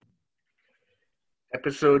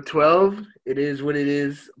Episode 12, It Is What It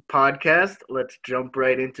Is podcast. Let's jump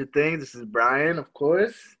right into things. This is Brian, of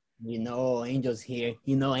course. Angel's here.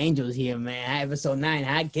 Angel's here, man. Episode 9.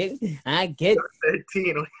 I get.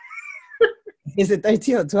 13, Is it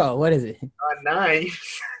 13 or 12? What is it? 9.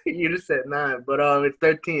 You just said 9, but it's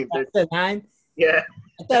 13. I said 9? Yeah.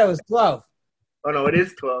 I thought it was 12. Oh, no, it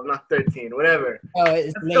is 12, not 13. Whatever. Oh,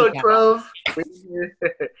 it's Episode late now. 12.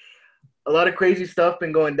 A lot of crazy stuff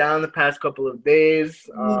been going down the past couple of days.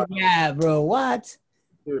 Yeah, bro. What?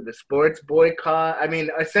 Dude, the sports boycott. I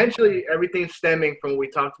mean, essentially everything stemming from what we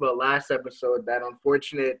talked about last episode, that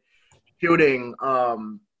unfortunate shooting,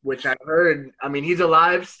 which I heard. I mean, he's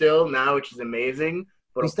alive still now, which is amazing.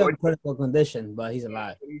 But He's still in critical condition, but he's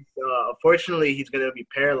alive. Unfortunately, he's going to be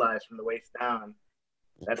paralyzed from the waist down.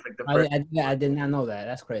 That's like the first. I did not know that.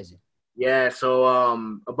 That's crazy. Yeah, so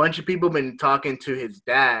a bunch of people been talking to his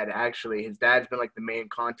dad, actually. His dad's been like the main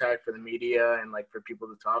contact for the media and like for people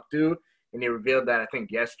to talk to. And he revealed that, I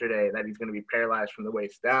think, yesterday, that he's going to be paralyzed from the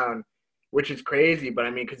waist down, which is crazy. But,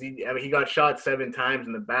 I mean, because he got shot 7 times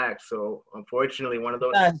in the back. So, unfortunately, one of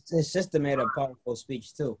those – His sister made a powerful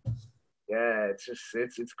speech, too. Yeah, it's just –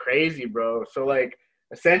 it's crazy, bro. So, like,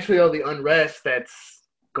 essentially all the unrest that's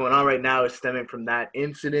going on right now is stemming from that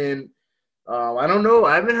incident. I don't know.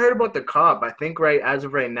 I haven't heard about the cop. I think as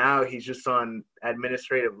of right now, he's just on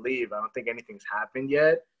administrative leave. I don't think anything's happened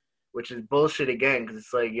yet, which is bullshit again, because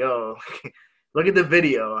it's like, yo, look at the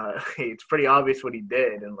video. It's pretty obvious what he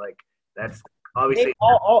did, and like that's obviously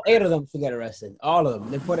all 8 of them should get arrested. All of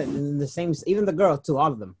them. They put it in the same. Even the girl too.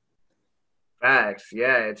 All of them. facts.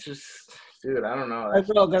 Yeah, it's just, dude, I don't know. Like,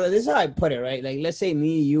 bro, this is how I put it, right? Like, let's say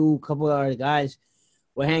me, you, a couple of other guys,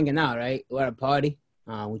 we're hanging out, right? We're at a party.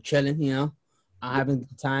 We're chilling, having a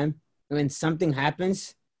good time. And when something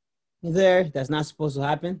happens there that's not supposed to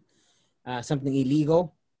happen, something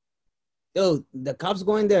illegal, yo, the cops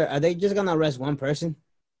going there, are they just gonna arrest one person?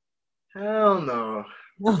 Hell no.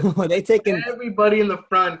 No, they taking everybody in the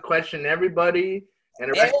front, question everybody,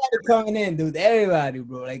 and everybody coming in, dude. Everybody,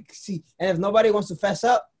 bro. Like, see, and if nobody wants to fess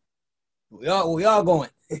up, we all going.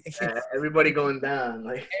 Everybody going down,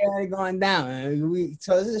 like everybody going down.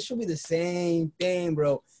 So this should be the same thing,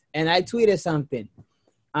 bro. And I tweeted something.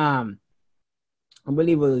 I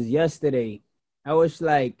believe it was yesterday. I was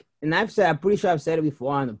like, and I'm pretty sure I've said it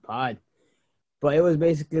before on the pod, but it was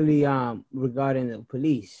basically regarding the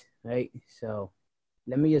police, right? So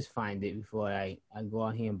let me just find it before I go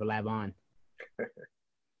out here and blab on.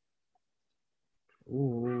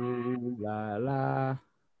 Ooh la la.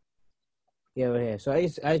 Yeah, right here. So I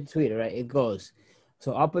tweeted, right? It goes,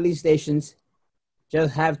 so all police stations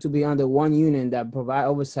just have to be under one union that provide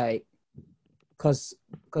oversight, because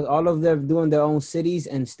all of them doing their own cities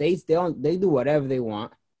and states, they do whatever they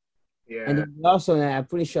want. Yeah. And also, and I'm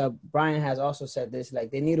pretty sure Brian has also said this,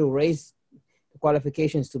 like they need to raise the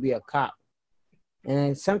qualifications to be a cop.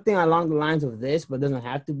 And something along the lines of this, but doesn't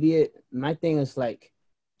have to be it. My thing is like,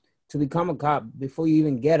 to become a cop, before you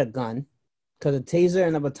even get a gun, because a taser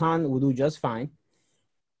and a baton will do just fine.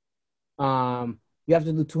 You have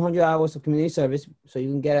to do 200 hours of community service so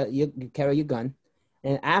you can you carry your gun.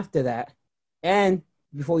 And after that, and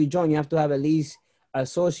before you join, you have to have at least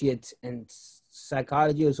associates in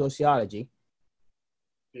psychology or sociology.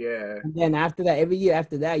 Yeah. And then after that, every year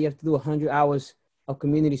after that, you have to do 100 hours of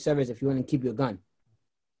community service if you want to keep your gun.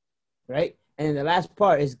 Right? And the last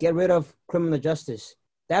part is get rid of criminal justice.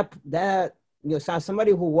 That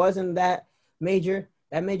somebody who wasn't that major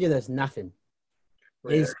does nothing.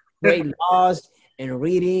 Yeah. It's great laws and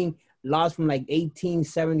reading laws from like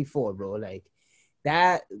 1874, bro. Like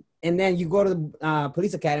that, and then you go to the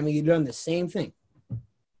police academy, you learn the same thing.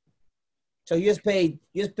 So you just pay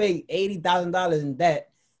 $80,000 in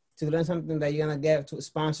debt to learn something that you're gonna get to a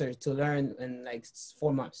sponsor to learn in like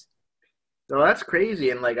 4 months. No, that's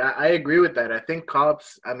crazy, and like I agree with that. I think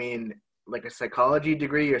cops, I mean, like a psychology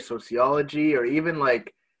degree or sociology, or even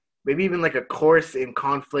like maybe even like a course in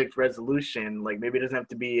conflict resolution. Like maybe it doesn't have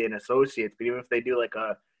to be an associate, but even if they do like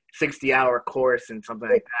a 60-hour course and something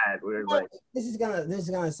like that, we're like, this is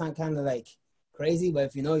gonna sound kind of like crazy, but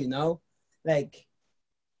if you know, you know. Like,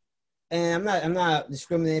 and I'm not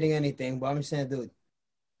discriminating anything, but I'm just saying, dude,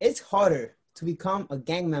 it's harder to become a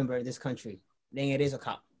gang member in this country than it is a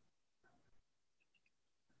cop.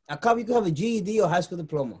 A cop, you could have a GED or high school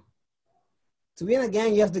diploma. To be in a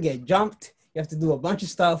gang, you have to get jumped. You have to do a bunch of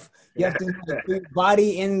stuff. You have to put your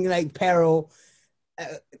body in like peril.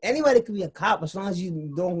 Anybody could be a cop as long as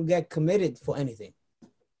you don't get committed for anything.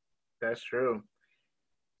 That's true.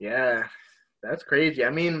 Yeah, that's crazy. I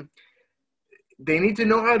mean, they need to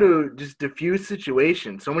know how to just diffuse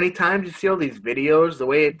situations. So many times you see all these videos, the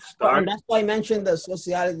way it Well, and starts. that's why I mentioned the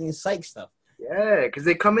sociality and psych stuff. Yeah, because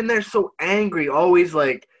they come in there so angry, always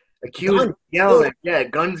like accused, Gun, yelling. dude. Yeah,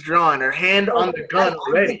 guns drawn, or hand Bro, on the gun I've been,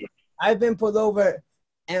 already. I've been pulled over,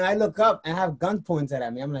 and I look up and have gun pointed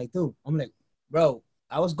at me. I'm like, dude. I'm like, bro.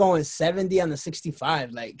 I was going 70 on the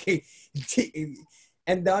 65, like,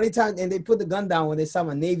 and the only time, and they put the gun down when they saw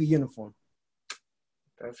my Navy uniform.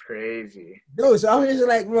 That's crazy. Dude, so I was just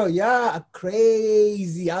like, bro, y'all are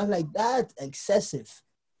crazy. I was like, that's excessive.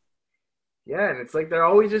 Yeah, and it's like they're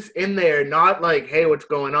always just in there, not like, hey, what's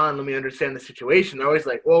going on? Let me understand the situation. They're always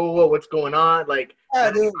like, whoa, whoa, whoa, what's going on? Like,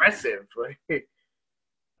 Yeah, dude. aggressive. Like,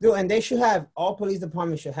 Dude, and they should have, all police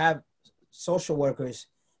departments should have social workers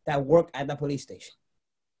that work at the police station.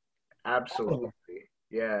 absolutely.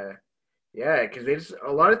 Yeah. Yeah, because they just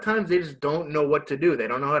a lot of times they just don't know what to do. They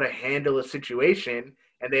don't know how to handle a situation,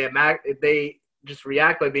 and they just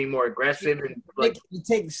react by being more aggressive and like. You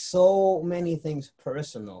take so many things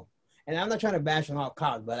personal. And I'm not trying to bash on all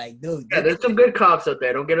cops, but like, dude, Yeah, there's some good cops out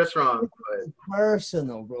there. Don't get us wrong. But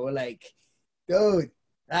personal, bro. Like, dude,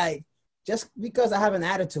 like, just because I have an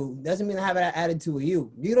attitude doesn't mean I have an attitude with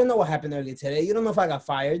you. You don't know what happened earlier today. You don't know if I got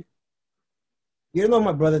fired. You don't know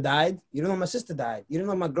my brother died. You don't know my sister died. You don't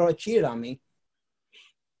know my girl cheated on me.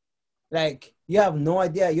 Like, you have no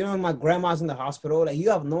idea. You don't know my grandma's in the hospital. Like, you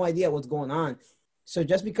have no idea what's going on. So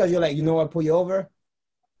just because you're like, you know what, pull you over?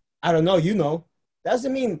 I don't know, you know.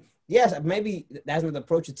 Doesn't mean, yes, maybe that's not the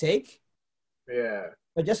approach to take. yeah,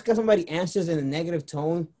 But just because somebody answers in a negative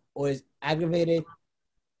tone or is aggravated,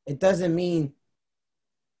 it doesn't mean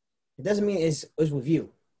it's with you.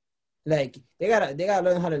 Like, they gotta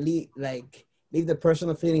learn how to leave the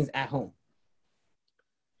personal feelings at home.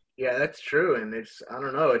 yeah, that's true. And it's I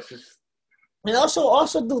don't know. It's just And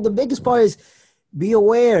also, dude, the biggest part is be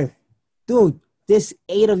aware. Dude, there's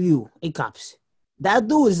 8 of you, 8 cops. That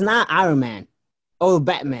dude is not Iron Man or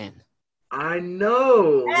Batman. I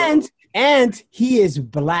know. And he is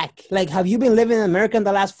black. Like, have you been living in America in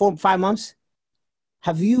the last 4-5 months?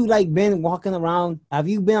 Have you like been walking around? Have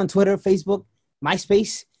you been on Twitter, Facebook,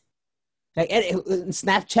 MySpace, like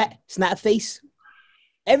Snapchat, Snapface,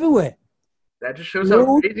 everywhere? That just shows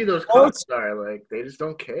how crazy those cops are. Like they just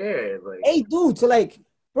don't care. Like, hey, dude, so like,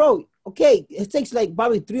 bro, okay, it takes like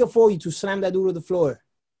probably 3 or 4 of you to slam that dude to the floor.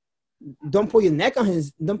 Don't put your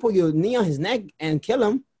knee on his neck and kill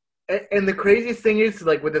him. and the craziest thing is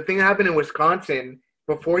like with the thing that happened in Wisconsin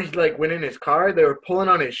before he like went in his car, they were pulling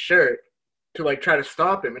on his shirt to like try to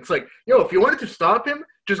stop him. It's like, yo, if you wanted to stop him,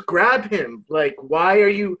 just grab him. Like, why are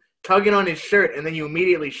you tugging on his shirt and then you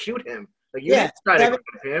immediately shoot him? Like, you didn't try to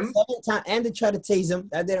grab him. 7 times, and they tried to tase him.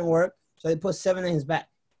 That didn't work. So they put 7 in his back.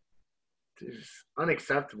 It's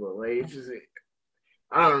unacceptable. Like, it's just,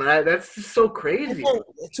 I don't know. That's just so crazy.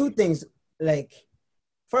 2 things. Like,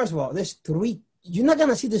 first of all, there's 3. You're not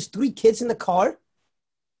gonna see there's 3 kids in the car.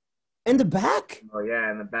 In the back? Oh yeah,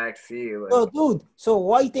 in the back seat. Like, oh, dude. So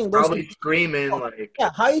why you think those probably screaming like? Yeah.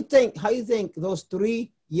 How you think those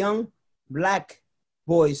 3 young black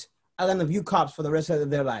boys are gonna view cops for the rest of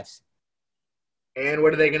their lives? And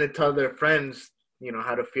what are they gonna tell their friends? You know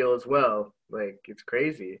how to feel as well. Like it's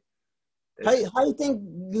crazy. How you think?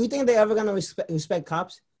 Do you think they're ever gonna respect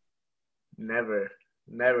cops? Never.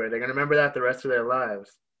 They're gonna remember that the rest of their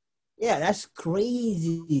lives. Yeah, that's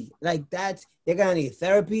crazy. Like they're gonna need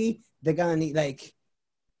therapy. They're gonna need like.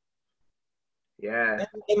 Yeah.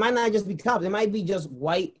 It might not just be cops. It might be just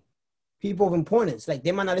white people of importance. Like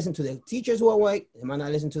they might not listen to the teachers who are white. They might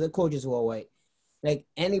not listen to the coaches who are white. Like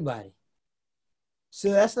anybody. So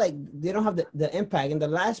that's like they don't have the impact. And the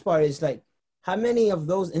last part is like, how many of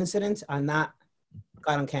those incidents are not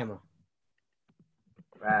caught on camera?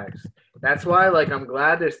 Facts. That's why, like, I'm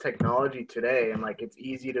glad there's technology today, and like, it's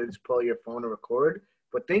easy to just pull your phone and record.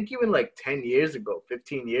 But think even like 10 years ago,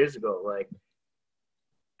 15 years ago, like,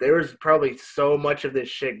 there was probably so much of this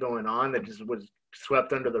shit going on that just was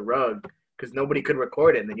swept under the rug because nobody could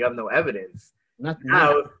record it, and then you have no evidence.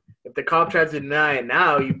 Now, if the cop tries to deny it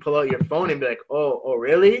now, you pull out your phone and be like, oh,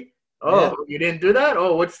 really? Oh, yeah. You didn't do that?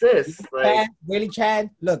 Oh, what's this? Like, really, Chad?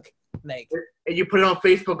 Look, like, and you put it on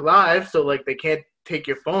Facebook Live, so like they can't take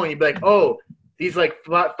your phone. You'd be like, oh, these like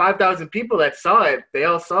 5,000 people that saw it, they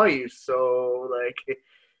all saw you. So like,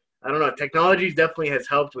 I don't know. Technology definitely has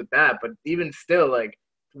helped with that, but even still, like,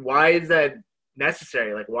 why is that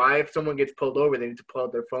necessary? Like, why if someone gets pulled over, they need to pull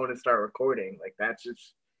out their phone and start recording? Like, that's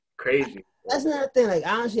just crazy. That's another thing. Like,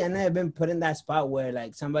 honestly, I've never been put in that spot where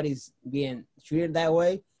like somebody's being treated that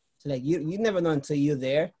way. So like, you never know until you're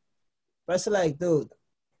there. But it's like, dude,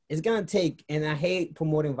 it's gonna take. And I hate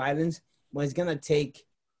promoting violence, but it's gonna take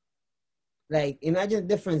like imagine the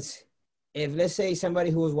difference if, let's say,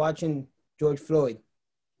 somebody who was watching George Floyd,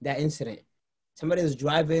 that incident, somebody was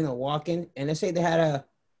driving or walking, and let's say they had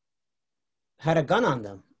a gun on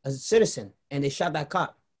them as a citizen, and they shot that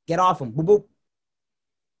cop. Get off him, boop boop.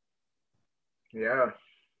 Yeah,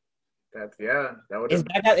 that would Is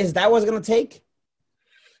have. that what's gonna take?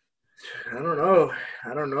 I don't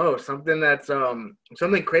know. Something that's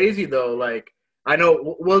something crazy though. Like I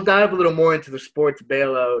know we'll dive a little more into the sports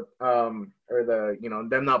bailout or the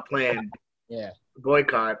them not playing Yeah.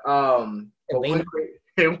 boycott. The But baby.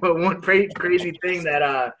 one crazy thing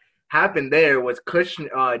that happened there was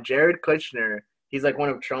Jared Kushner. He's like one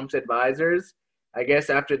of Trump's advisors. I guess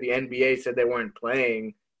after the NBA said they weren't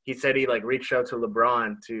playing, he said he like reached out to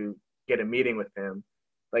LeBron to get a meeting with him.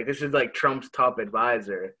 Like this is like Trump's top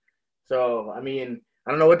advisor. So I mean, I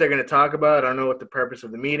don't know what they're going to talk about. I don't know what the purpose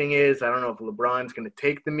of the meeting is. I don't know if LeBron's going to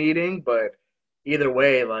take the meeting, but either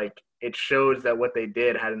way, like it shows that what they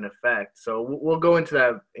did had an effect. So we'll go into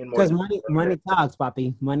that in more Because detail. money talks,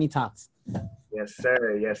 Papi. Money talks. Yes,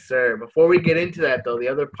 sir. Yes, sir. Before we get into that, though, the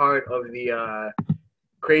other part of the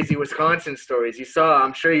crazy Wisconsin stories,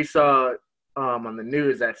 I'm sure you saw on the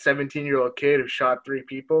news that 17-year-old kid who shot 3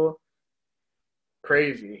 people.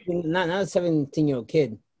 Crazy. Not a 17-year-old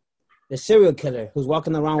kid. The serial killer who's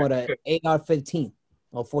walking around with an AR-15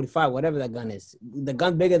 or 45, whatever that gun is. The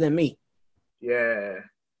gun bigger than me. Yeah.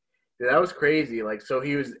 Dude, that was crazy. Like, so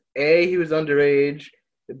he was underage.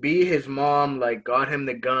 B, his mom like got him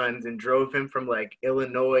the guns and drove him from like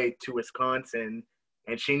Illinois to Wisconsin,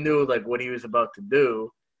 and she knew like what he was about to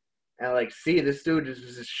do. And like, C, this dude just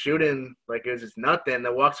was just shooting like it was just nothing.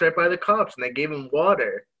 That walks right by the cops, and they gave him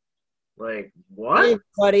water. Like what? Hey,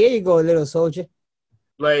 buddy, here you go, little soldier.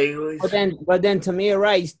 Like, But then Tamir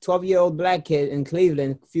Rice, 12-year-old black kid in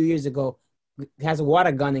Cleveland a few years ago, has a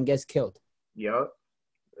water gun and gets killed. yup,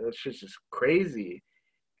 that's just crazy.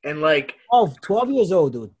 And like, 12 years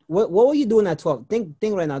old, dude. What were you doing at 12? Think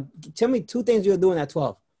right now. Tell me 2 things you were doing at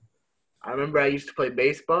 12. I remember I used to play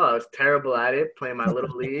baseball. I was terrible at it, playing my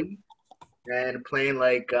little league and playing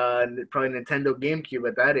like probably Nintendo GameCube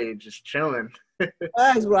at that age, just chilling.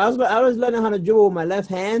 Thanks, bro. I was learning how to dribble with my left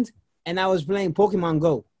hand, and I was playing Pokemon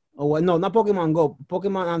Go. Oh what? No, not Pokemon Go.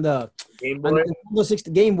 Pokemon on the Game Boy. Nintendo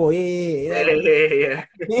 60 Game Boy. Yeah.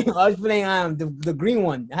 Yeah. I was playing the green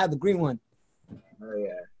one. I had the green one. Oh yeah.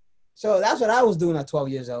 So that's what I was doing at 12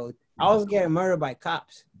 years old. I was getting murdered by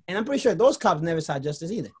cops, and I'm pretty sure those cops never saw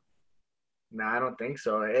justice either. No, I don't think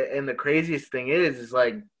so. And the craziest thing is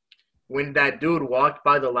like when that dude walked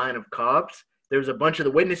by the line of cops, there was a bunch of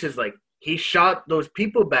the witnesses like he shot those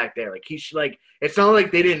people back there. Like it's not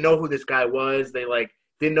like they didn't know who this guy was. They like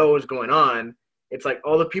didn't know what was going on. It's like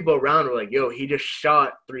all the people around were like, "Yo, he just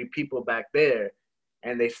shot 3 people back there,"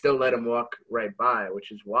 and they still let him walk right by,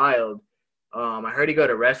 which is wild. I heard he got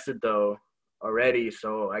arrested though already,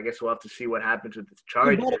 so I guess we'll have to see what happens with this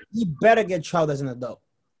charge. He better get tried as an adult.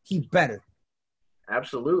 He better.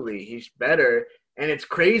 Absolutely, he's better. And it's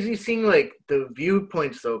crazy seeing like the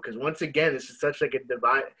viewpoints though, because once again, this is such like a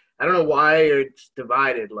divide. I don't know why it's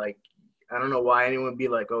divided. Like, I don't know why anyone would be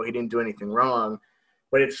like, "Oh, he didn't do anything wrong,"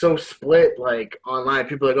 but it's so split. Like online,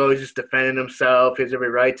 people are like, "Oh, he's just defending himself. He has every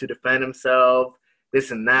right to defend himself."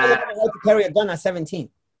 This and He that. doesn't have to carry a gun at 17.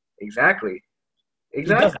 Exactly. He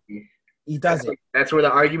doesn't. That's where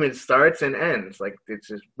the argument starts and ends. Like it's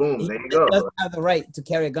just boom. There you go. He doesn't have the right to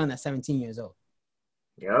carry a gun at 17 years old.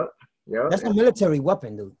 Yep. That's a military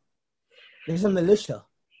weapon, dude. There's a militia.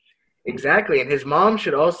 Exactly. And his mom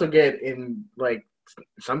should also get in like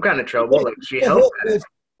some kind of trouble. Like she helped with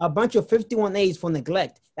a bunch of 51As for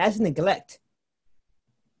neglect. That's neglect.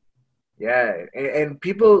 Yeah. And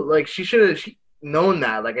people like she should have known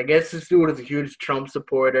that. Like I guess this dude was a huge Trump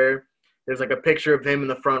supporter. There's like a picture of him in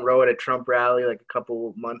the front row at a Trump rally like a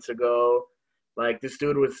couple months ago. Like this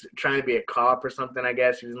dude was trying to be a cop or something, I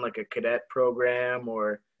guess. He was in like a cadet program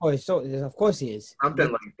or So of course he is. something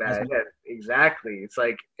like that. Yeah, exactly. It's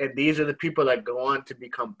like, and these are the people that go on to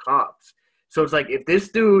become cops. So it's like, if this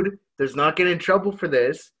dude does not get in trouble for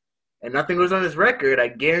this and nothing goes on his record, I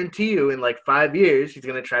guarantee you in like 5 years, he's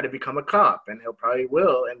going to try to become a cop and he'll probably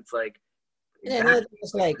will. And it's like, yeah,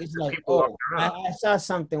 it's like, I saw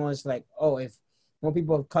something was like, oh, if more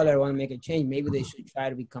people of color want to make a change, maybe they should try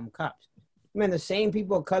to become cops. Man, the same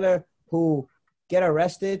people of color who get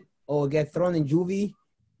arrested or get thrown in juvie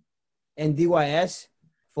and DYS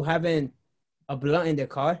for having a blunt in their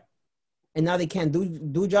car, and now they can't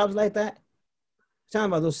do jobs like that. Talking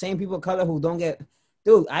about those same people of color who don't get.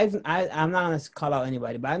 Dude, I'm not gonna call out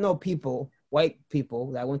anybody, but I know people, white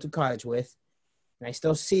people that I went to college with, and I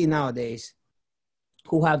still see nowadays,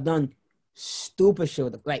 who have done stupid shit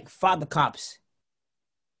with like fought the cops.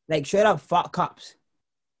 Like straight up fought cops.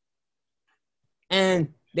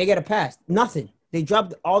 And they get a pass. Nothing. They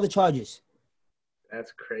dropped all the charges.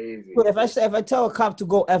 That's crazy. But if I tell a cop to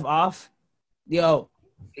go F off, yo,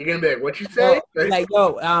 you're gonna be like, what you say?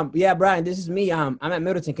 Yeah, Brian, this is me. I'm at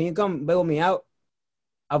Middleton. Can you come bail me out?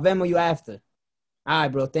 I'll Venmo you after. All right,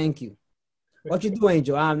 bro. Thank you. What you do,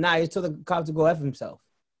 Angel? Nah, you told the cop to go F himself.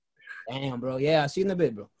 Damn, bro. Yeah, I'll see you in a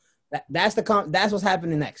bit, bro. That's what's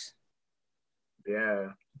happening next. Yeah.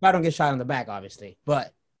 If I don't get shot in the back, obviously.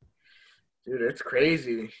 But dude, it's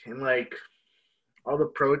crazy. And like all the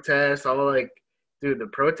protests, dude, the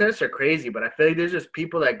protests are crazy, but I feel like there's just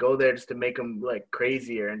people that go there just to make them like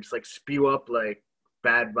crazier and just like spew up like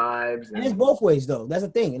bad vibes. And it's both ways though. That's the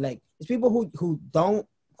thing. Like it's people who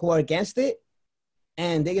are against it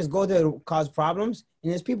and they just go there to cause problems.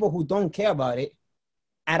 And there's people who don't care about it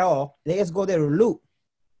at all. They just go there to loot.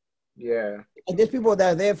 Yeah. And there's people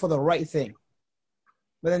that are there for the right thing.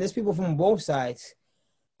 But then there's people from both sides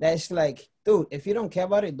that's like, dude, if you don't care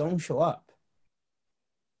about it, don't show up.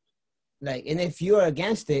 Like, and if you're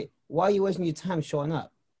against it, why are you wasting your time showing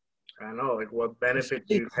up? I know, like, what benefit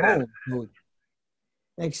do you get? Dude.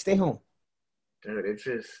 Like, stay home. Dude,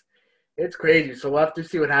 it's crazy. So we'll have to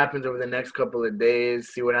see what happens over the next couple of days,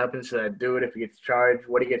 see what happens to that dude, if he gets charged,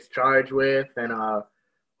 what he gets charged with, and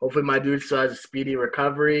hopefully my dude still has a speedy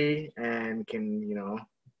recovery and can,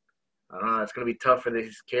 I don't know, it's going to be tough for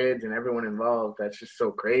these kids and everyone involved. That's just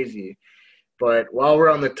so crazy. But while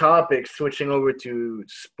we're on the topic, switching over to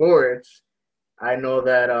sports, I know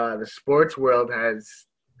that the sports world has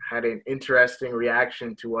had an interesting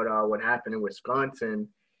reaction to what happened in Wisconsin.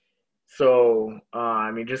 So,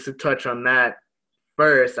 just to touch on that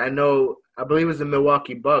first, I believe it was the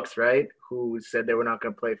Milwaukee Bucks, right, who said they were not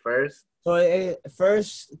going to play first. So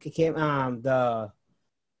first came the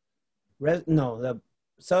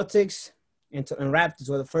Celtics and Raptors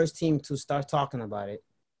were the first team to start talking about it.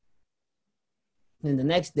 And the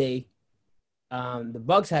next day, the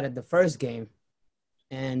Bucks had it the first game,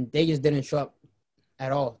 and they just didn't show up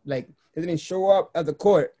at all. Like, they didn't show up at the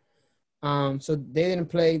court. So they didn't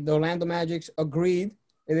play. The Orlando Magic agreed.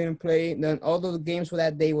 They didn't play. Then all the games for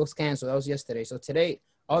that day was canceled. That was yesterday. So today,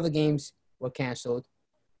 all the games were canceled.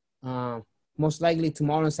 Most likely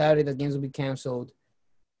tomorrow and Saturday, the games will be canceled.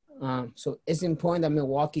 So it's important that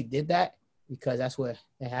Milwaukee did that because that's what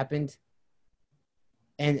it happened.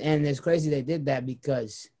 And it's crazy they did that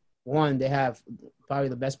because, one, they have probably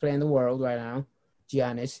the best player in the world right now,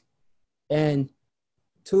 Giannis. And,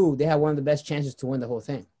 two, they have one of the best chances to win the whole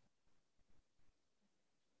thing.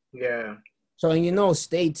 Yeah. So,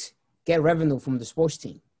 states get revenue from the sports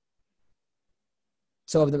team.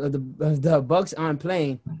 So if the Bucks aren't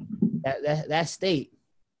playing, that state,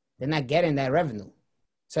 they're not getting that revenue.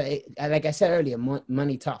 So, like I said earlier,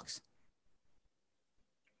 money talks.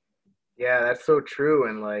 Yeah, that's so true.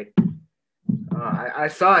 And, I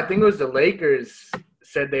think it was the Lakers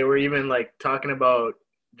said they were even, talking about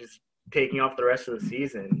just taking off the rest of the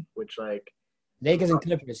season, which, Lakers and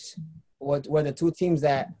Clippers were the two teams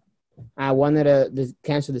that wanted to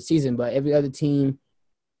cancel the season, but every other team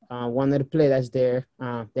wanted to play. That's there.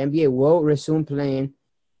 The NBA will resume playing.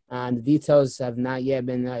 The details have not yet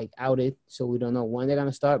been, outed, so we don't know when they're going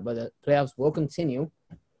to start, but the playoffs will continue.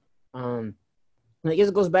 I guess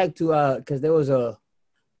it goes back to because there was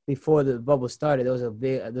before the bubble started, there was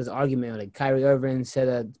there's an argument like Kyrie Irving said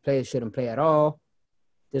that players shouldn't play at all.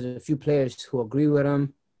 There's a few players who agree with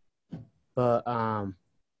him, but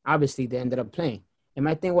obviously they ended up playing. And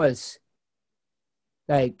my thing was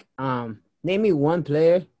name me one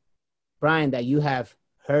player, Brian, that you have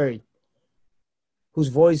heard, whose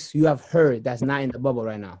voice you have heard that's not in the bubble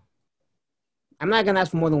right now. I'm not gonna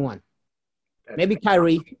ask for more than one. Maybe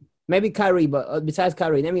Kyrie, but besides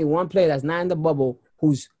Kyrie, name me one player that's not in the bubble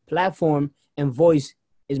whose platform and voice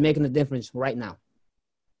is making a difference right now.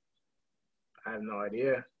 I have no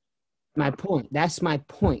idea. My point. That's my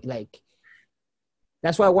point.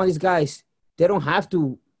 That's why I want these guys. They don't have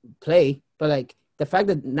to play, but the fact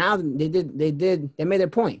that now they made their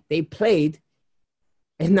point. They played,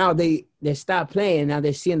 and now they stopped playing. And now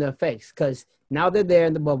they're seeing the effects because now they're there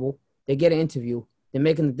in the bubble. They get an interview. They're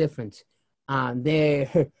making a difference.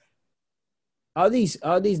 They're all these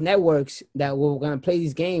networks that were gonna play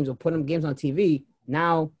these games or put them games on TV.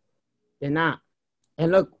 Now they're not.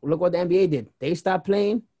 And look what the NBA did. They stopped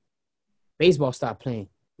playing. Baseball stopped playing,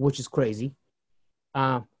 which is crazy.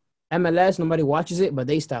 MLS, nobody watches it, but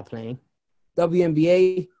they stopped playing.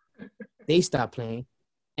 WNBA, they stopped playing.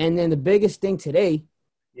 And then the biggest thing today,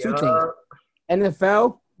 two things.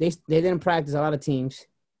 NFL, they didn't practice a lot of teams.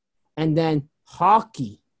 And then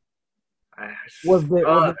hockey. I with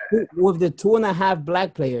saw the, with the 2.5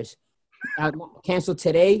 black players canceled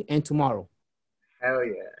today and tomorrow. hell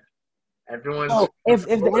yeah. Everyone's Oh, if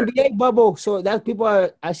the NBA bubble, so that people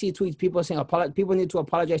are, I see tweets, people saying people need to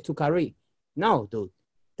apologize to Kyrie. No, dude.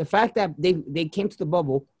 The fact that they came to the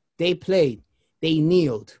bubble, they played, they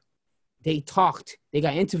kneeled, they talked, they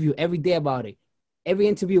got interviewed every day about it. Every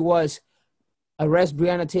interview was arrest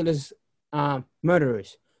Breonna Taylor's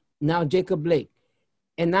murderers. Now Jacob Blake.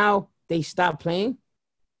 And now they stop playing.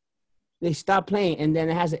 They stop playing, and then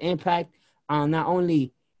it has an impact on not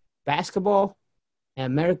only basketball and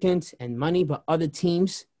Americans and money, but other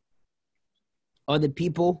teams, other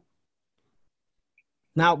people.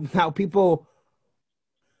 Now people,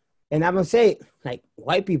 and I'm gonna say like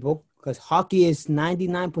white people, because hockey is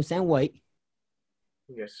 99% white.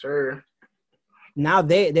 yes, sir. Now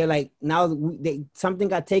they're like something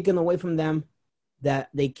got taken away from them that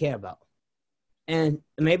they care about, and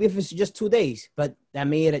maybe if it's just 2 days, but that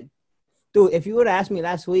made it. Dude, if you would have asked me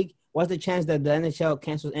last week, what's the chance that the NHL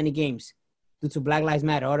cancels any games due to Black Lives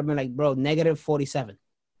Matter, I would have been like, bro, -47.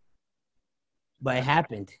 But it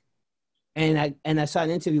happened. And I saw an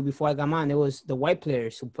interview before I got on. It was the white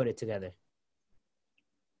players who put it together.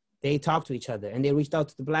 They talked to each other, and they reached out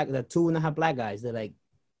to the 2.5 black guys. They're like,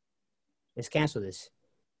 let's cancel this.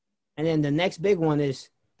 And then the next big one is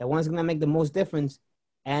the one's going to make the most difference,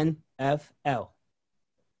 NFL.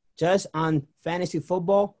 Just on fantasy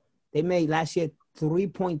football, they made last year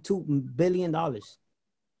 $3.2 billion.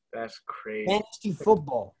 That's crazy. Fantasy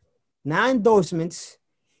football. Not endorsements,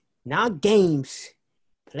 not games,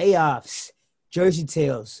 playoffs, jersey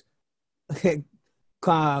tails,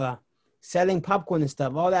 selling popcorn and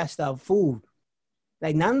stuff, all that stuff, food.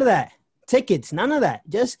 Like none of that. Tickets, none of that.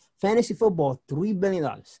 Just fantasy football, $3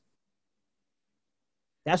 billion.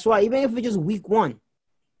 That's why even if it's just week 1,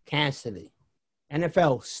 cancel it.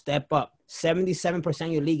 NFL, step up. 77%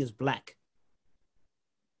 of your league is black.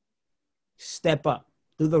 Step up.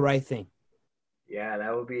 Do the right thing. Yeah,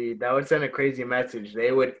 that would send a crazy message.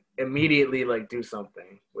 They would immediately like do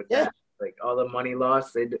something with that. Like all the money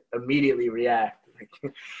lost, they'd immediately react.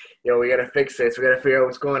 Like, yo, we gotta fix this. We gotta figure out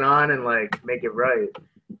what's going on and like make it right.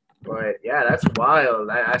 But yeah, that's wild.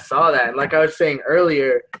 I saw that. And like I was saying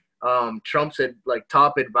earlier, Trump's like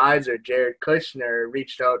top advisor, Jared Kushner,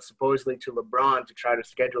 reached out supposedly to LeBron to try to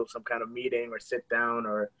schedule some kind of meeting or sit down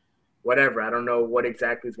or whatever. I don't know what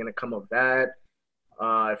exactly is going to come of that.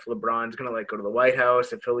 If LeBron's going to like go to the White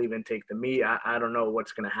House, if he'll even take the meet, I don't know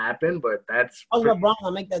what's going to happen, but that's LeBron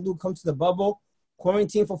will make that dude come to the bubble,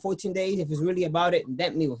 quarantine for 14 days. If it's really about it,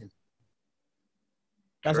 then meet with him.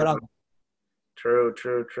 That's what I'll do.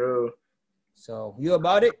 True. So you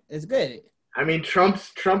about it? It's good. I mean,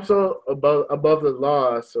 Trump's above the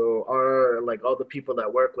law, so are like all the people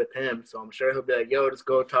that work with him. So I'm sure he'll be like, "Yo, just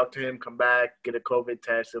go talk to him, come back, get a COVID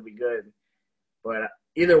test, it'll be good." But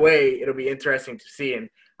either way, it'll be interesting to see, and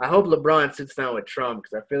I hope LeBron sits down with Trump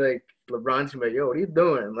because I feel like LeBron's gonna be like, "Yo, what are you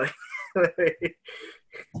doing?"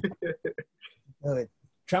 Like,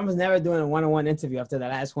 Trump is never doing a one-on-one interview after the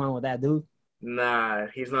last one with that dude. Nah,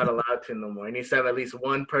 he's not allowed to no more. He needs to have at least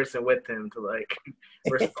one person with him to like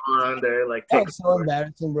respond or like take. That's so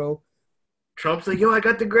embarrassing, bro. Trump's like, "Yo, I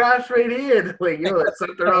got the graphs right here." Like, yo, that's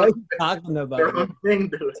not the wrong thing,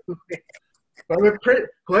 dude.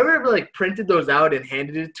 Whoever like printed those out and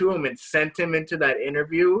handed it to him and sent him into that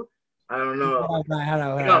interview, I don't know.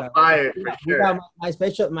 He got fired for sure.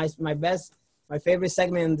 My favorite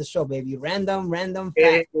segment in the show, baby. Random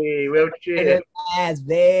facts. Hey, real shit.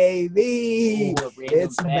 Baby. Ooh,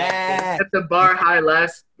 it's back. That's the bar high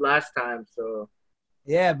last time, so.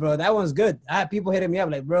 Yeah, bro, that one's good. I had people hitting me up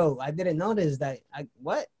like, bro, I didn't notice that.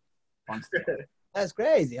 What? That's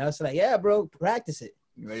crazy. I was like, yeah, bro, practice it.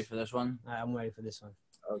 You ready for this one? I'm ready for this one.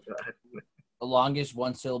 Oh, God. The longest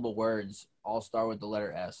one-syllable words all start with the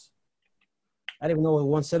letter S. I don't even know what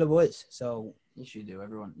one syllable is, so. Yes, you do.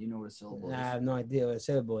 Everyone, you know what a syllable is. I have no idea what a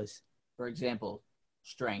syllable is. For example,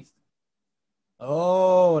 strength.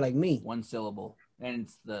 Oh, like me. One syllable. And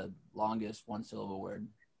it's the longest one-syllable word,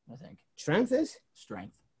 I think. Strength is?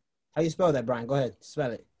 Strength. How you spell that, Brian? Go ahead.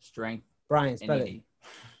 Spell it. Strength. Brian, spell it.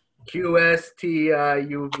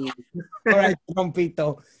 QSTIUV. All right,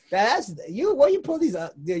 Trumpito. That's you. Why you pull these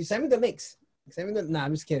up? Dude, send me the links. Nah,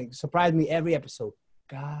 I'm just kidding. Surprise me every episode.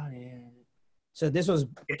 Got it. So this was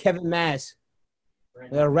Kevin Mass.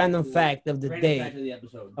 The random fact of the day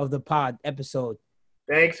of the pod episode.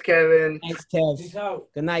 Thanks, Kevin. Thanks, Kev. Peace out.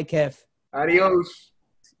 Good night, Kev. Adios.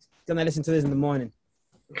 Gonna listen to this in the morning.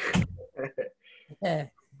 But yeah,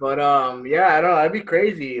 I don't know. That'd be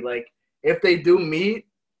crazy. Like if they do meet,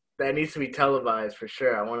 that needs to be televised for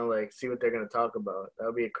sure. I want to like see what they're gonna talk about. That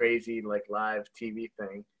would be a crazy like live TV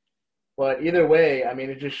thing. But either way, I mean,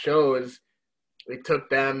 it just shows it took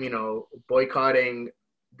them, boycotting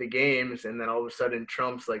the games, and then all of a sudden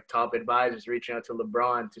Trump's like top advisors reaching out to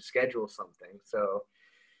LeBron to schedule something. So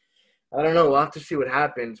I don't know. We'll have to see what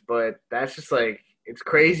happens, but that's just like it's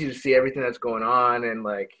crazy to see everything that's going on, and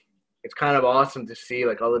like it's kind of awesome to see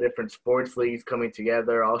like all the different sports leagues coming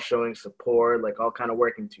together, all showing support, like all kind of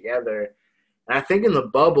working together. And I think in the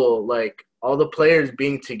bubble, like all the players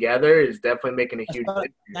being together is definitely making a huge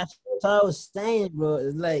difference. That's what I was saying, bro.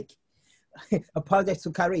 It's like apologize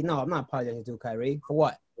to Kyrie. No, I'm not apologizing to Kyrie. For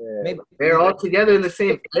what? Yeah. Maybe They're all together in the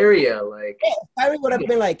same area. Like if Kyrie would have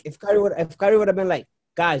been like, if Kyrie would have been like,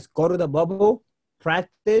 guys, go to the bubble,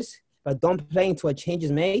 practice, but don't play until a change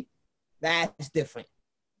is made. That's different.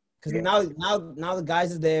 Because now the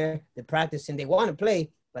guys are there, they're practicing, they want to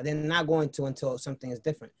play, but they're not going to until something is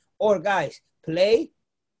different. Or guys, play,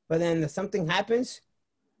 but then if something happens,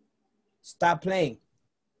 stop playing,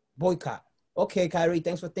 boycott. Okay, Kyrie,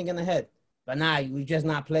 thanks for thinking ahead, but now we just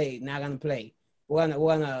not gonna play. We're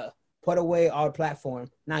gonna put away our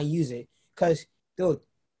platform, not use it. Cause, dude,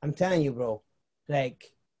 I'm telling you, bro,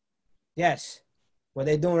 like, yes, what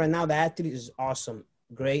they're doing right now, the athlete is awesome,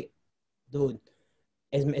 great, dude.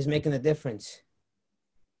 Is making a difference,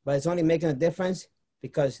 but it's only making a difference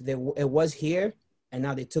because it was here and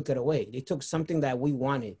now they took it away. They took something that we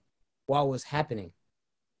wanted while it was happening.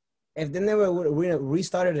 If they never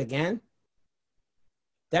restarted again,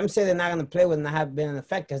 them say they're not going to play would not have been an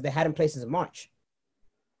effect because they hadn't played since March.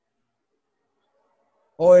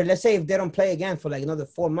 Or let's say if they don't play again for like another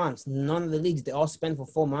 4 months, none of the leagues, they all spend for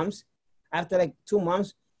 4 months. After like 2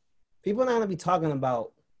 months, people are not going to be talking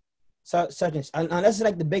about such and unless it's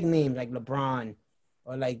like the big names like LeBron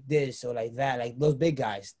or like this or like that, like those big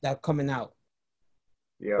guys that are coming out.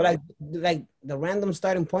 Yeah. But like the random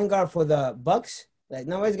starting point guard for the Bucks, like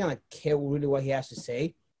nobody's gonna care really what he has to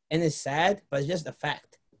say, and it's sad, but it's just a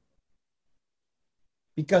fact.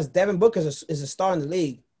 Because Devin Booker is a star in the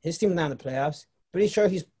league. His team's not in the playoffs. Pretty sure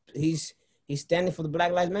he's standing for the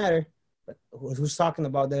Black Lives Matter. But who's talking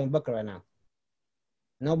about Devin Booker right now?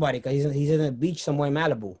 Nobody, because he's in a beach somewhere in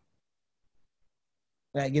Malibu.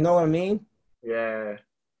 Like, you know what I mean? Yeah.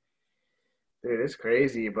 Dude, it's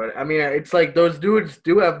crazy. But, I mean, it's like those dudes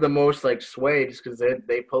do have the most, like, sway just because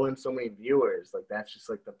they pull in so many viewers. Like, that's just,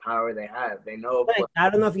 like, the power they have. They know. Like, I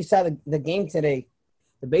don't know if you saw the game today,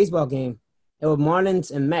 the baseball game. It was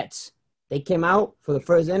Marlins and Mets. They came out for the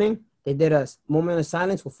first inning. They did a moment of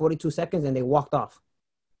silence for 42 seconds, and they walked off.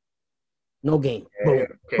 No game. Boom.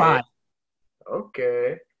 Okay. Bye.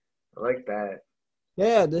 Okay. I like that.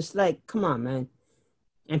 Yeah, just like, come on, man.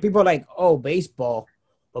 And people are like, oh, baseball.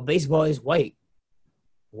 But baseball is white.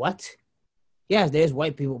 What? Yes, there's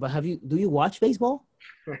white people, but do you watch baseball?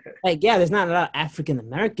 Like, yeah, there's not a lot of African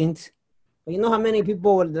Americans. But you know how many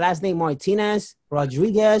people with the last name Martinez,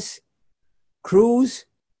 Rodriguez, Cruz,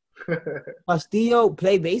 Castillo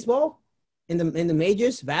play baseball in the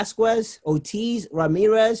majors? Vasquez, Ortiz,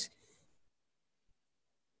 Ramirez.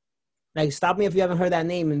 Like, stop me if you haven't heard that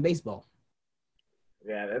name in baseball.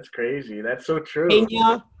 Yeah, that's crazy. That's so true.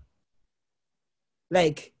 Pena.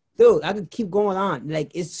 Like, dude, I could keep going on.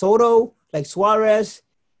 Like, it's Soto, like Suarez.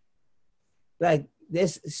 Like,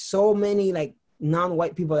 there's so many, like,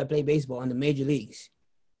 non-white people that play baseball in the major leagues.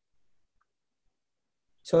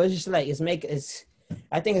 So it's just like,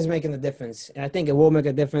 I think it's making a difference. And I think it will make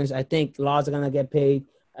a difference. I think laws are going to get paid.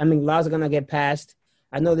 Laws are going to get passed.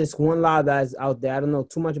 I know this one law that's out there. I don't know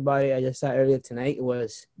too much about it. I just saw earlier tonight. It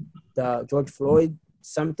was the George Floyd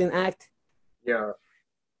something act. Yeah.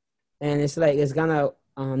 And it's like, it's gonna,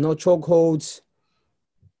 no chokeholds.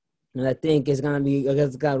 And I think it's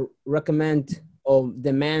gonna recommend or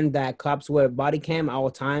demand that cops wear body cam all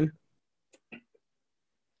the time.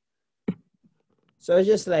 So it's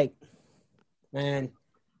just like, man.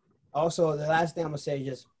 Also, the last thing I'm gonna say is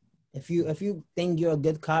just, if you think you're a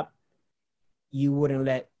good cop, you wouldn't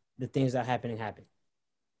let the things that are happening happen.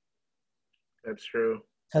 That's true.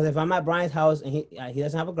 Because if I'm at Brian's house and he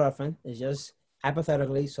doesn't have a girlfriend, it's just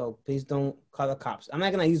hypothetically, so please don't call the cops. I'm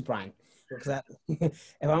not going to use Brian. Because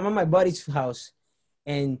if I'm at my buddy's house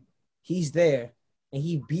and he's there and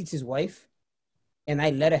he beats his wife and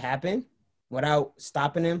I let it happen without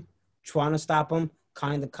stopping him, trying to stop him,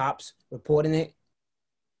 calling the cops, reporting it,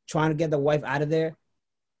 trying to get the wife out of there,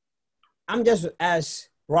 I'm just as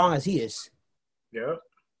wrong as he is. Yeah.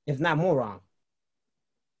 If not more wrong.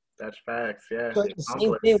 That's facts, yeah. So it's the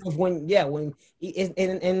same thing with when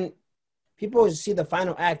and people see the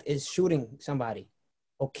final act is shooting somebody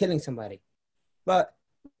or killing somebody. But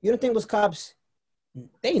you don't think those cops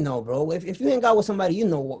They know, bro. If you hang out with somebody, you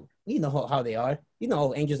know how they are. You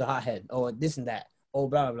know, Angel's a hothead, or this and that, or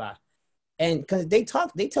blah blah blah. And because they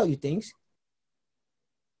tell you things.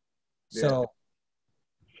 Yeah. So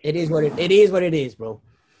it is what it is what it is, bro.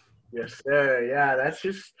 Yes, sir. Yeah, that's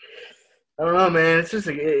just. I don't know, man. It's just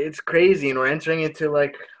it's crazy, and we're entering into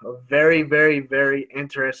like a very, very, very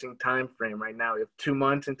interesting time frame right now. We have 2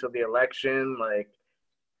 months until the election. Like,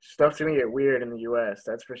 stuff's gonna get weird in the U.S.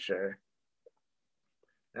 That's for sure.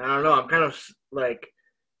 And I don't know. I'm kind of like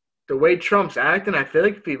the way Trump's acting. I feel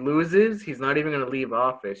like if he loses, he's not even gonna leave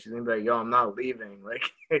office. He's gonna be like, "Yo, I'm not leaving." Like,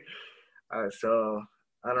 so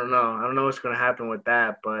I don't know. I don't know what's gonna happen with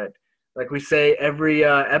that, but like we say every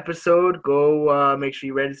episode, go make sure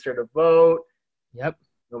you register to vote. Yep.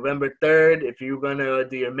 November 3rd. If you're gonna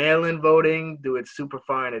do your mail-in voting, do it super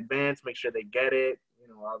far in advance. Make sure they get it.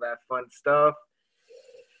 All that fun stuff.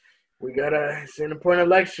 It's an important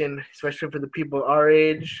election, especially for the people our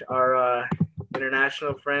age, our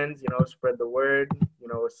international friends. Spread the word. You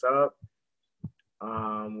know what's up.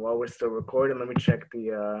 While we're still recording, let me check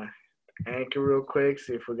the anchor real quick.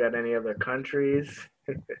 See if we got any other countries.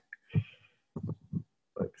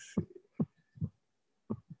 Let's see.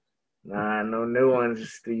 Nah, no new ones.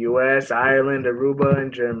 Just the U.S., Ireland, Aruba,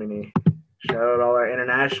 and Germany. Shout out all our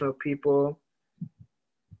international people.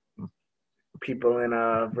 People in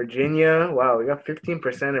Virginia. Wow, we got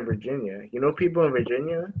 15% in Virginia. You know people in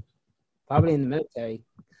Virginia? Probably in the military.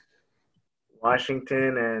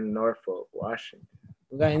 Washington and Norfolk, Washington.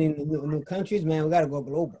 We got any new countries, man? We gotta go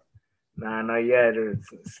global. Nah, not yet.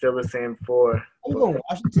 It's still the same four. Are you going to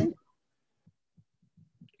Washington?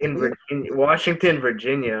 In Virginia, Washington,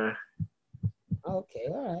 Virginia. Okay,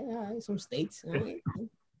 all right. Some states. All right.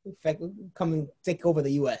 In fact, come and take over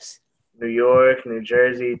the U.S. New York, New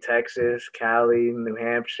Jersey, Texas, Cali, New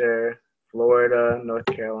Hampshire, Florida, North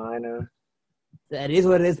Carolina. That is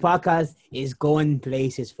what it is. Podcast is going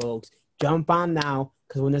places, folks. Jump on now,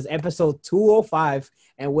 because when there's episode 205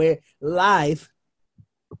 and we're live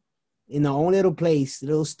in our own little place,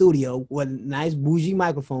 little studio with nice bougie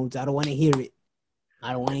microphones, I don't want to hear it.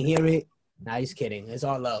 Nah, just kidding. It's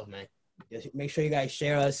all love, man. Just make sure you guys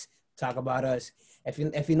share us, talk about us. If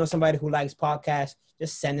you know somebody who likes podcasts,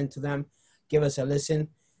 just send them to them. Give us a listen.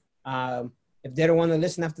 If they don't want to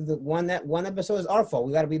listen after the one episode, is our fault.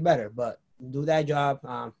 We got to be better, but do that job.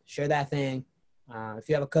 Share that thing. If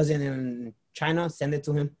you have a cousin in China, send it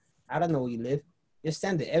to him. I don't know where you live. Just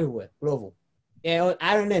send it everywhere, global. Yeah,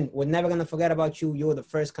 Ireland, we're never going to forget about you. You were the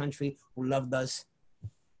first country who loved us.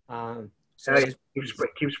 So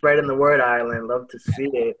keep spreading the word, Ireland. Love to see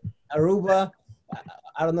it. Aruba,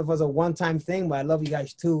 I don't know if it was a one-time thing, but I love you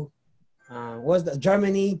guys too. What's the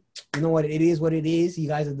Germany? You know what it is? What it is? You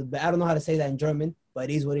guys are the best. I don't know how to say that in German, but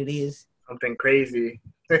it is what it is. Something crazy.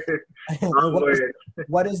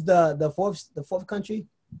 What is the fourth country?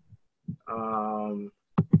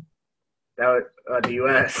 That was the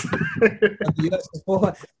U.S. The U.S. is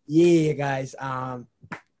four. Yeah, guys.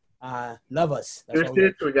 Love us.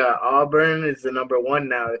 We got Auburn is the number one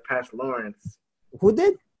now. They passed Lawrence. Who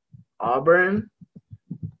did? Auburn.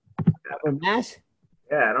 Auburn Mass?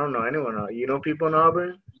 Yeah, I don't know anyone. You know people in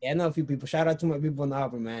Auburn? Yeah, I know a few people. Shout out to my people in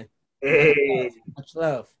Auburn, man. Hey. Much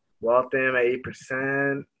love. Waltham at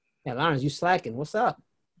 8%. Yeah, Lawrence, you slacking. What's up?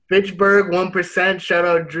 Fitchburg, 1%. Shout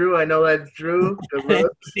out Drew. I know that's Drew.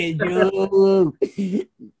 Drew.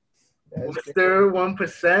 Worcester,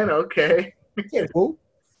 1%. Okay. Yeah, cool.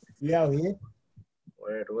 You out here?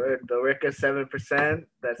 Word. Dorica, 7%.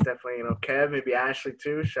 That's definitely, Kev, maybe Ashley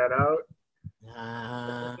too. Shout out.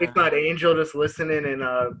 If not Angel just listening and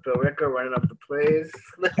Dorica running up the plays.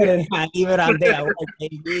 Even on there,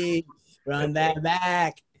 run that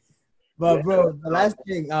back. But bro, the last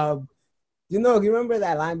thing, you remember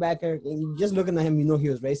that linebacker? Just looking at him, he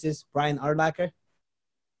was racist. Brian Urlacher.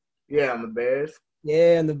 Yeah, on the Bears.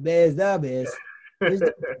 Yeah, on the Bears.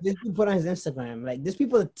 This people put on his Instagram. Like, these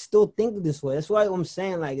people still think this way. That's why I'm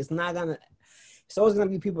saying, like, it's always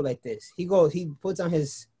gonna be people like this. He puts on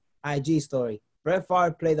his IG story. Brett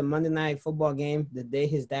Favre played the Monday Night Football game the day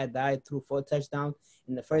his dad died, threw 4 touchdowns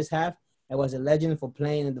in the first half, and was a legend for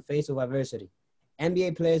playing in the face of adversity.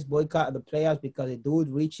 NBA players boycott the playoffs because a dude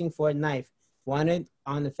reaching for a knife wanted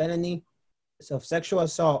on the felony of sexual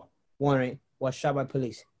assault warrant was shot by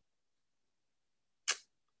police.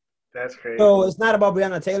 That's crazy. So it's not about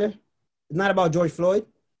Breonna Taylor. It's not about George Floyd.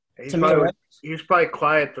 He was probably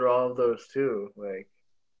quiet through all of those too.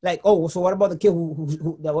 So what about the kid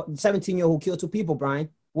the 17-year-old who killed 2 people, Brian?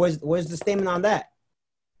 Where's the statement on that?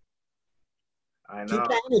 I know. Keep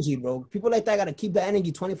that energy, bro. People like that gotta keep that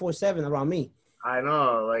energy 24/7 around me. I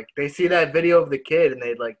know. Like they see that video of the kid and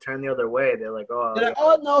they like turn the other way. They're like, oh, They're like,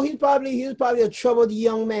 oh no, he was probably a troubled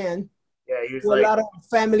young man yeah. He was with a like, lot of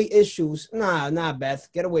family issues. Nah, Beth,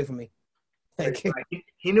 get away from me. Like,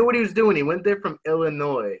 he knew what he was doing. He went there from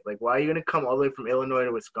Illinois. Like, why are you gonna come all the way from Illinois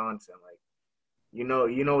to Wisconsin? Like, you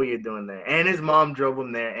know what you're doing there. And his mom drove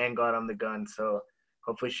him there and got him the gun. So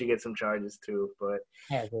hopefully she gets some charges too. But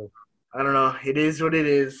yeah, dude. I don't know. It is what it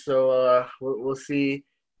is. So we'll see.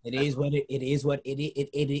 It is what it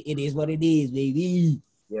is, baby.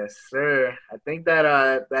 Yes, sir. I think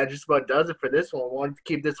that just about does it for this one. We wanted to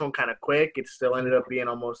keep this one kind of quick. It still ended up being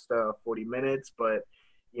almost 40 minutes, but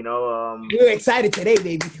We're excited today,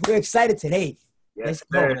 baby. We're excited today. yes, Let's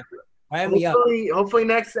go, sir. man. Fire me up. Hopefully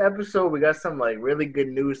next episode we got some like really good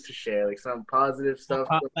news to share, like some positive stuff.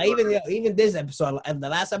 Even this episode, the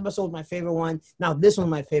last episode was my favorite one. Now this one's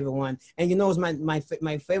my favorite one, and you know what's my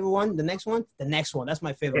favorite one? The next one. That's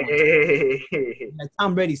my favorite one. Hey. Like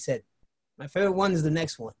Tom Brady said, my favorite one is the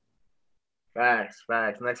next one. Facts.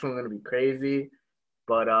 Next one's gonna be crazy.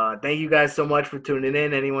 But thank you guys so much for tuning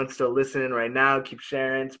in. Anyone still listening right now, keep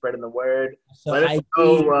sharing, spreading the word. So Let us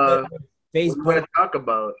know what Facebook. we're gonna talk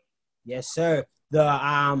about. Yes, sir.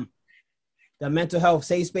 The mental health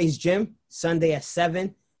safe space gym Sunday at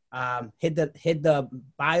 7. Hit the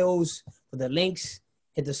bios for the links.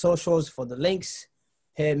 Hit the socials for the links.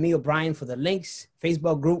 Hit me or Brian for the links.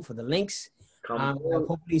 Facebook group for the links. I'll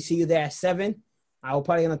hopefully see you there at 7. I'm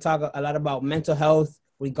probably gonna talk a lot about mental health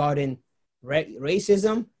regarding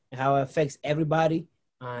racism and how it affects everybody.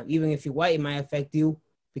 Even if you're white, it might affect you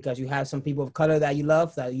because you have some people of color that you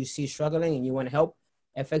love that you see struggling and you want to help.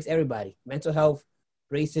 It affects everybody. Mental health,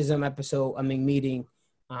 racism meeting.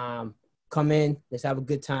 Come in. Let's have a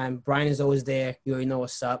good time. Brian is always there. You already know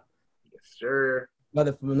what's up. Yes, sir.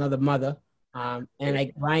 Brother from another mother. And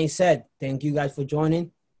like Brian said, thank you guys for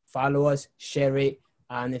joining. Follow us, share it.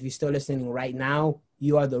 And if you're still listening right now,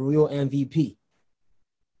 you are the real MVP.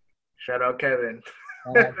 Shout out Kevin.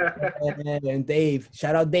 And Dave.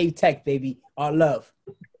 Shout out Dave Tech, baby. All love.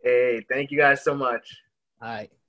 Hey, thank you guys so much. All right.